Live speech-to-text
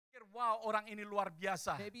wow, orang ini luar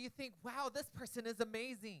biasa. Maybe you think, wow, this person is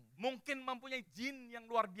amazing. Mungkin mempunyai jin yang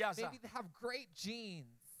luar biasa. Maybe they have great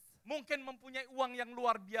genes. Mungkin mempunyai uang yang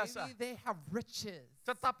luar biasa. Maybe they have riches.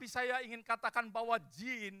 Tetapi saya ingin katakan bahwa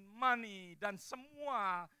jin, money, dan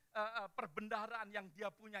semua perbendaharaan yang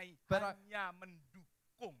dia punyai hanya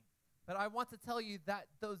mendukung. But I want to tell you that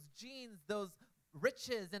those genes, those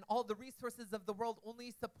riches, and all the resources of the world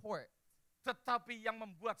only support. Tetapi yang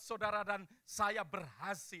membuat saudara dan saya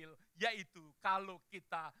berhasil, yaitu kalau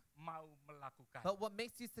kita mau melakukan. But what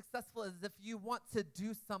makes you successful is if you want to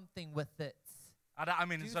do something with it. Ada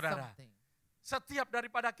amin, Do saudara. something. Setiap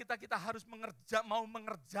daripada kita harus mau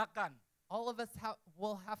mengerjakan. All of us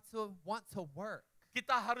will have to want to work.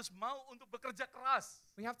 Kita harus mau untuk bekerja keras.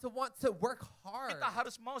 We have to want to work hard. Kita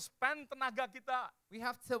harus mau spend tenaga kita. We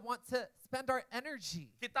have to want to spend our energy.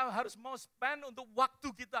 Kita harus mau spend untuk waktu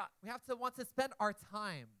kita. We have to want to spend our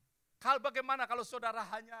time. Bagaimana kalau saudara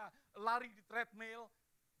hanya lari di treadmill,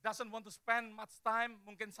 doesn't want to spend much time,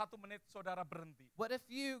 mungkin 1 menit saudara berhenti. What if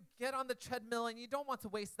you get on the treadmill and you don't want to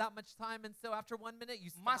waste that much time, and so after 1 minute you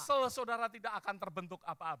stop? Muscle saudara tidak akan terbentuk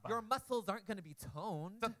apa-apa. Your muscles aren't going to be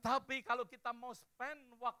toned. Tetapi kalau kita mau spend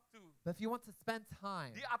waktu But if you want to spend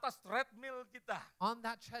time di atas treadmill kita, on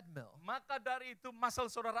that treadmill, maka dari itu muscle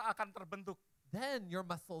saudara akan terbentuk. then your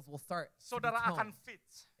muscles will start to be Saudara akan toned, fit.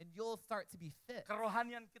 and you'll start to be fit.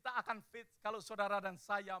 Kerohanian kita akan fit kalau saudara dan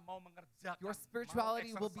saya mau mengerjakan. Your mau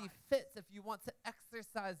spirituality will be exercise. fit if you want to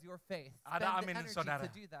exercise your faith. Ada Spend the amin, energy saudara.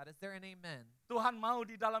 to do that. Is there an amen? Tuhan mau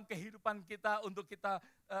di dalam kehidupan kita untuk kita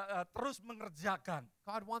terus mengerjakan.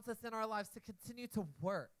 God wants us in our lives to continue to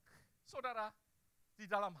work. Saudara, di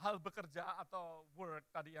dalam hal bekerja atau work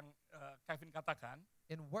tadi yang Kevin katakan,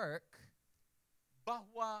 In work,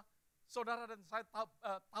 bahwa saudara dan saya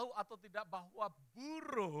tahu atau tidak bahwa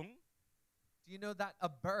burung do you know that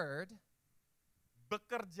a bird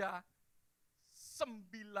bekerja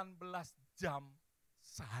 19 jam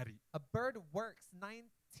sehari. works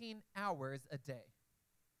 19 hours a day?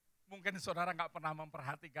 Mungkin saudara nggak pernah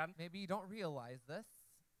memperhatikan. Maybe you don't realize this.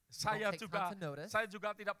 Saya Don't take time to notice.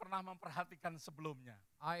 juga tidak pernah memperhatikan sebelumnya.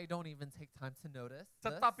 I don't even take time to notice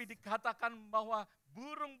this. Tetapi dikatakan bahwa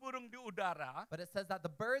burung-burung di udara But it says that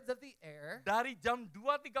the birds of the air dari jam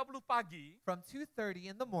 2.30 pagi from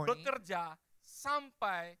 2:30 in the morning bekerja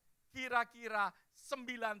sampai kira-kira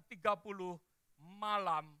 9.30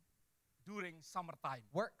 malam during summertime.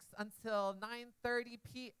 works until 9:30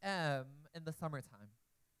 p.m. in the summertime.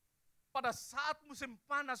 Pada saat musim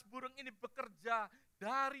panas burung ini bekerja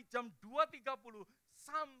dari jam 2.30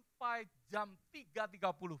 sampai jam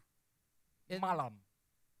 3.30 malam.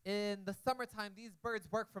 In the summertime, these birds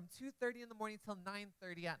work from 2:30 in the morning till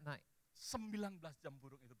 9:30 at night. 19 jam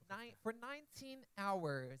burung itu bekerja. For 19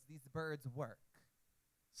 hours, these birds work.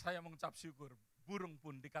 Saya mengucap syukur, burung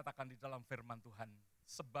pun dikatakan di dalam firman Tuhan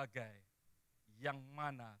sebagai yang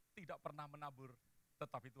mana tidak pernah menabur,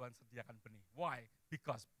 tetapi Tuhan sediakan benih. Why?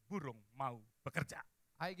 Because burung mau bekerja.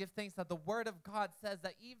 I give thanks that the word of God says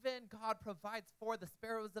that even God provides for the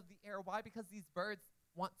sparrows of the air. Why? Because these birds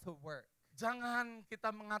want to work. Jangan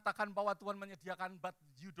kita mengatakan bahwa Tuhan menyediakan, but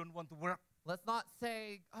you don't want to work. Let's not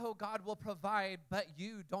say, oh, God will provide, but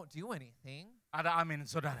you don't do anything. Ada amin,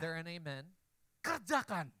 Is saudara. there an amen?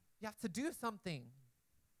 Kerjakan. You have to do something.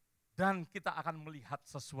 Dan kita akan melihat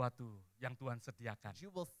sesuatu yang Tuhan sediakan.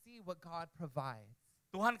 You will see what God provides.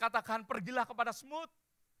 Tuhan katakan, pergilah kepada semut.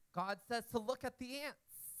 God says to look at the ants.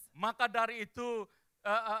 Maka dari itu,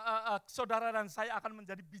 saudara dan saya akan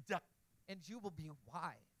menjadi bijak. And you will be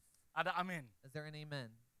wise. Ada amin. Is there an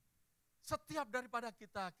amen? Setiap daripada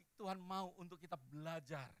kita, Tuhan mau untuk kita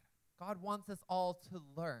belajar. God wants us all to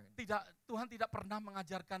learn. Tuhan tidak pernah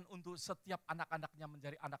mengajarkan untuk setiap anak-anaknya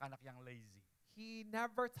menjadi anak-anak yang lazy. He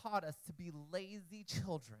never taught us to be lazy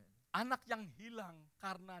children. Anak yang hilang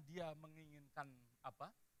karena dia menginginkan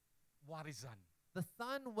apa? Warisan. The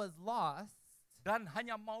son was lost Dan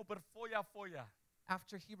hanya mau berfoya-foya.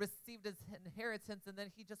 after he received his inheritance, and then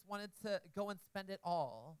he just wanted to go and spend it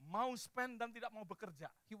all. Mau spend dan tidak mau bekerja.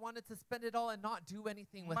 He wanted to spend it all and not do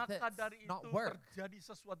anything with it, Maka dari not itu work. terjadi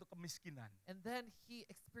sesuatu kemiskinan. And then he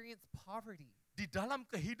experienced poverty. Di dalam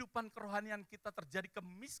kehidupan kerohanian kita terjadi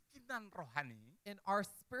kemiskinan rohani. In our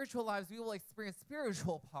spiritual lives, we will experience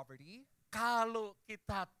spiritual poverty Kalau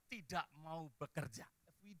kita tidak mau bekerja.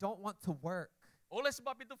 if we don't want to work. Oleh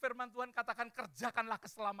sebab itu firman Tuhan katakan kerjakanlah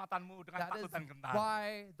keselamatanmu dengan That is takut dan gentar.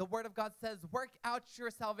 why the word of God says, work out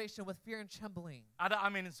your salvation with fear and trembling. Ada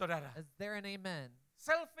amin, saudara. Is there an amen?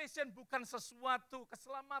 Salvation bukan sesuatu,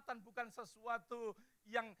 keselamatan bukan sesuatu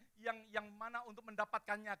yang mana untuk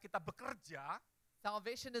mendapatkannya kita bekerja.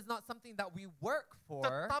 Salvation is not something that we work for,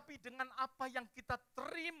 tetapi dengan apa yang kita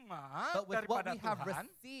terima but with what daripada we have Tuhan,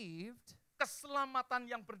 received, keselamatan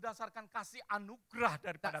yang berdasarkan kasih anugerah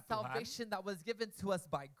daripada that Tuhan, salvation that was given to us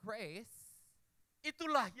by grace,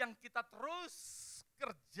 itulah yang kita terus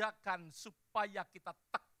kerjakan supaya kita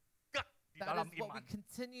tegak di that dalam is what we iman.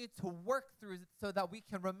 continue to work through so that we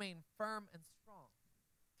can remain firm and strong.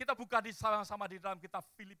 Kita buka sama-sama di dalam kitab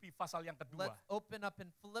Filipi pasal yang kedua. Let's open up in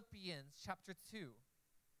Philippians chapter 2.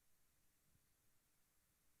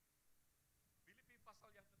 Filipi pasal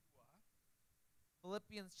yang kedua.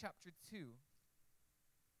 Philippians chapter 2.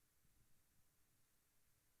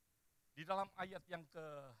 Di dalam ayat yang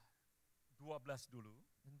ke-12 dulu,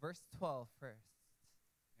 In verse 12 first.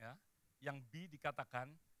 ya, yang B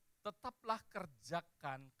dikatakan, tetaplah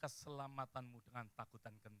kerjakan keselamatanmu dengan takut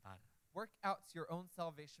dan gentar. Work out your own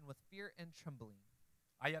salvation with fear and trembling.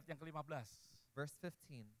 Ayat yang ke-15, Verse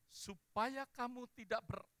 15. supaya kamu tidak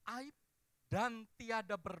beraib dan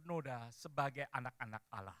tiada bernoda sebagai anak-anak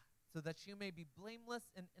Allah, So that you may be blameless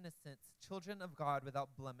and innocent, children of God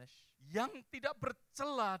without blemish, yang tidak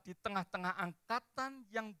bercela di tengah-tengah angkatan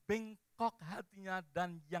yang bengkok hatinya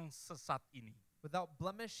dan yang sesat ini. without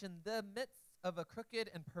blemish in the midst of a crooked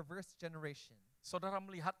and perverse generation. Saudara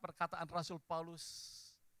melihat perkataan Rasul Paulus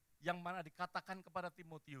yang mana dikatakan kepada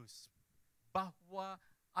Timotius bahwa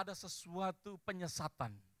ada sesuatu penyesatan.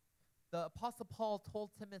 The Apostle Paul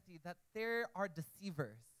told Timothy that there are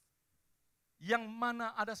deceivers, Yang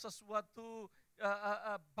mana ada sesuatu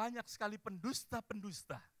banyak sekali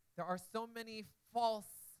pendusta-pendusta. there are so many false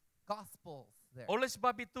gospels there. Oleh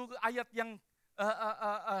sebab itu ayat yang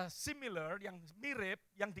similar, yang mirip,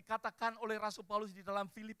 yang dikatakan oleh Rasul Paulus di dalam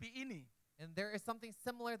Filipi ini. And there is something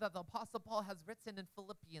similar that the Apostle Paul has written in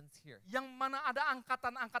Philippians here. Yang mana ada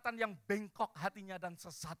angkatan-angkatan yang bengkok hatinya dan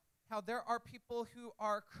sesat. How there are people who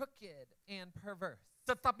are crooked and perverse.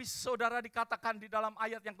 Tetapi saudara dikatakan di dalam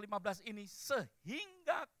ayat yang ke-15 ini,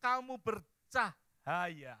 sehingga kamu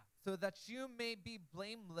bercahaya So that you may be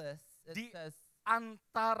blameless, it Di- says,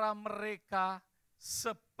 antara mereka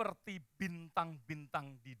seperti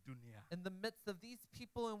bintang-bintang di dunia. in the midst of these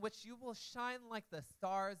people in which you will shine like the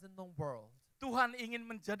stars in the world. Tuhan ingin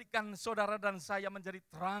menjadikan saudara dan saya menjadi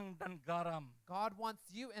terang dan garam. God wants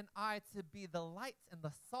you and I to be the light and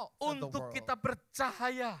the salt of the Untuk world, kita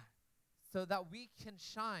bercahaya. so that we can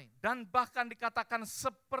shine. Dan bahkan dikatakan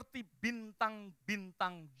seperti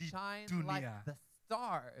bintang-bintang di Shine like dunia. the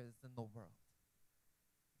stars in the world.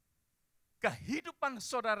 Kehidupan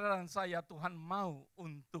saudara dan saya Tuhan mau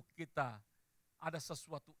untuk kita ada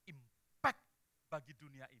sesuatu impact bagi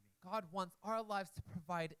dunia ini. God wants our lives to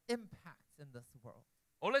provide impact in this world.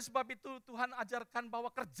 Oleh sebab itu Tuhan ajarkan bahwa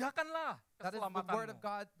kerjakanlah That is the word of keselamatanmu.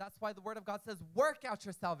 God. That's why the word of God says, work out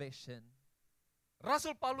your salvation.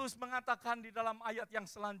 Rasul Paulus mengatakan di dalam ayat yang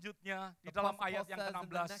selanjutnya, di dalam Apostle ayat Paul yang says in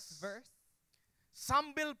the next ke-16, verse,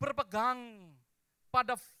 sambil berpegang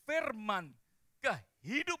pada firman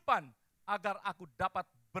kehidupan agar aku dapat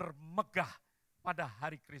bermegah pada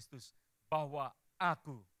hari Kristus, bahwa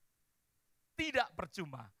aku tidak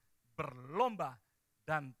percuma berlomba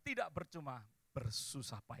dan tidak percuma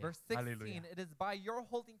bersusah payah. verse 16, Haleluya. it is by your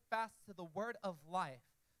holding fast to the word of life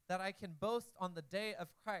that I can boast on the day of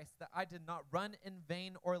Christ that I did not run in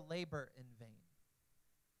vain or labor in vain.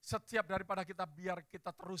 Setiap daripada kita biar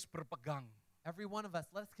kita terus berpegang. Every one of us,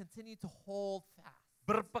 let's continue to hold fast,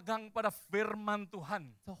 Berpegang pada firman Tuhan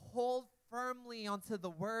to hold firmly onto the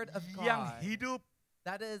word of yang God hidup,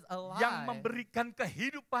 that is alive, yang memberikan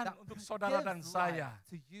kehidupan that untuk saudara dan gives saya. life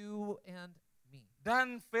to you and me.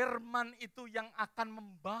 Dan firman itu yang akan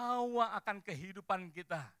membawa akan kehidupan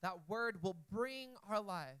kita. That word will bring our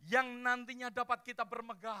lives, Yang nantinya dapat kita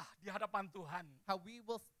bermegah di hadapan Tuhan. how we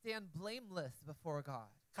will stand blameless before God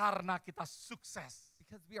Karena kita sukses.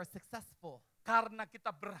 because we are successful, Karena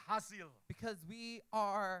kita berhasil because we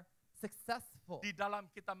are successful. di dalam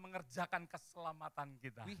kita mengerjakan keselamatan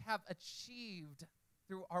kita. We have achieved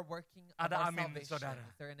through our working of Ada our amin, salvation. saudara.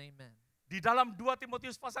 Is there an amen? Di dalam 2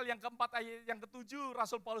 Timotius pasal yang keempat ayat yang ke-7,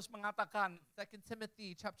 Rasul Paulus mengatakan, 2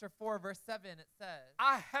 Timothy chapter 4 verse 7, it says,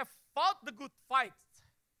 I have fought the good fight.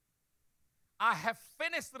 I have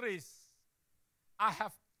finished the race. I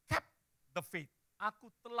have kept the faith.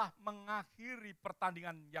 Aku telah mengakhiri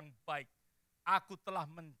pertandingan yang baik. Aku telah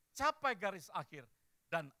mencapai garis akhir.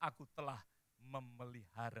 Dan aku telah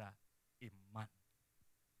memelihara iman.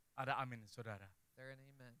 Ada amin, saudara. is there an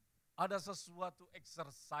amen? Ada sesuatu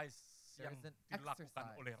exercise There yang is an dilakukan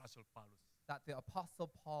exercise. oleh Rasul Paulus. That the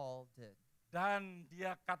Apostle Paul did. Dan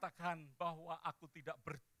dia katakan bahwa aku tidak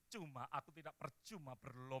percuma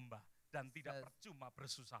berlomba dan tidak says percuma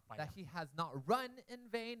bersusah payah. that he has not run in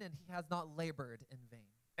vain and he has not labored in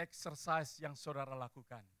vain. Exercise yang saudara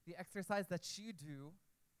lakukan, The exercise that you do,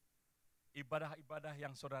 ibadah-ibadah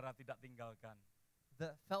yang saudara tidak tinggalkan,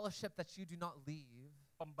 the fellowship that you do not leave,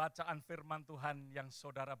 pembacaan firman Tuhan yang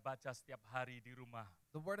saudara baca setiap hari di rumah,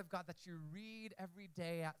 the word of God that you read every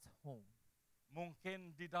day at home.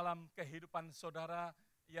 mungkin di dalam kehidupan saudara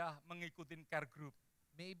ya mengikuti care group,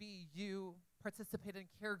 Maybe you participate in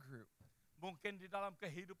care group. mungkin di dalam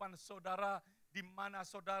kehidupan saudara di mana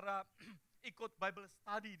saudara ikut Bible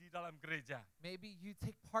study di dalam gereja. Maybe you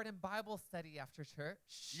take part in Bible study after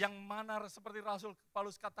church. Yang mana seperti Rasul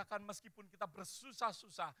Paulus katakan, meskipun kita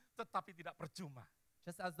bersusah-susah tetapi tidak percuma.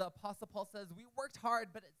 Just as the Apostle Paul says, we worked hard,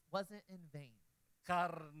 but it wasn't in vain.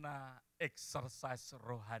 Karena exercise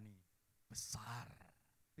rohani besar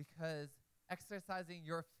Because exercising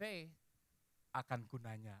your faith akan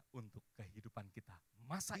gunanya untuk kehidupan kita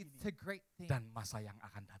masa leads ini to great things dan masa yang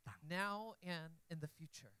akan datang. now and in the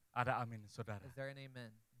future. Ada amin saudara. Is there an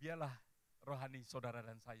amen? Biarlah rohani saudara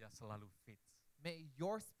dan saya selalu fit, May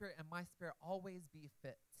your spirit and my spirit always be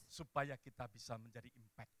fit supaya kita bisa menjadi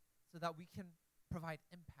impact, so that we can provide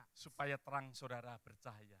impact, supaya terang saudara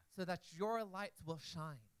bercahaya. so that your light will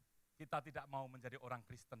shine. Kita tidak mau menjadi orang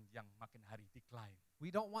Kristen yang makin hari decline. We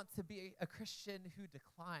don't want to be a Christian who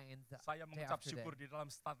declines Saya day mengucap after syukur day. di dalam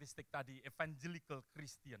statistik tadi, evangelical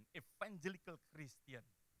Christian.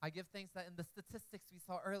 I give thanks that in the statistics we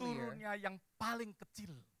saw earlier, Turunnya yang paling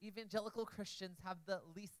kecil. evangelical Christians have the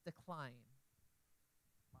least decline.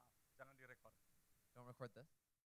 Maaf, jangan direkod. Don't record this.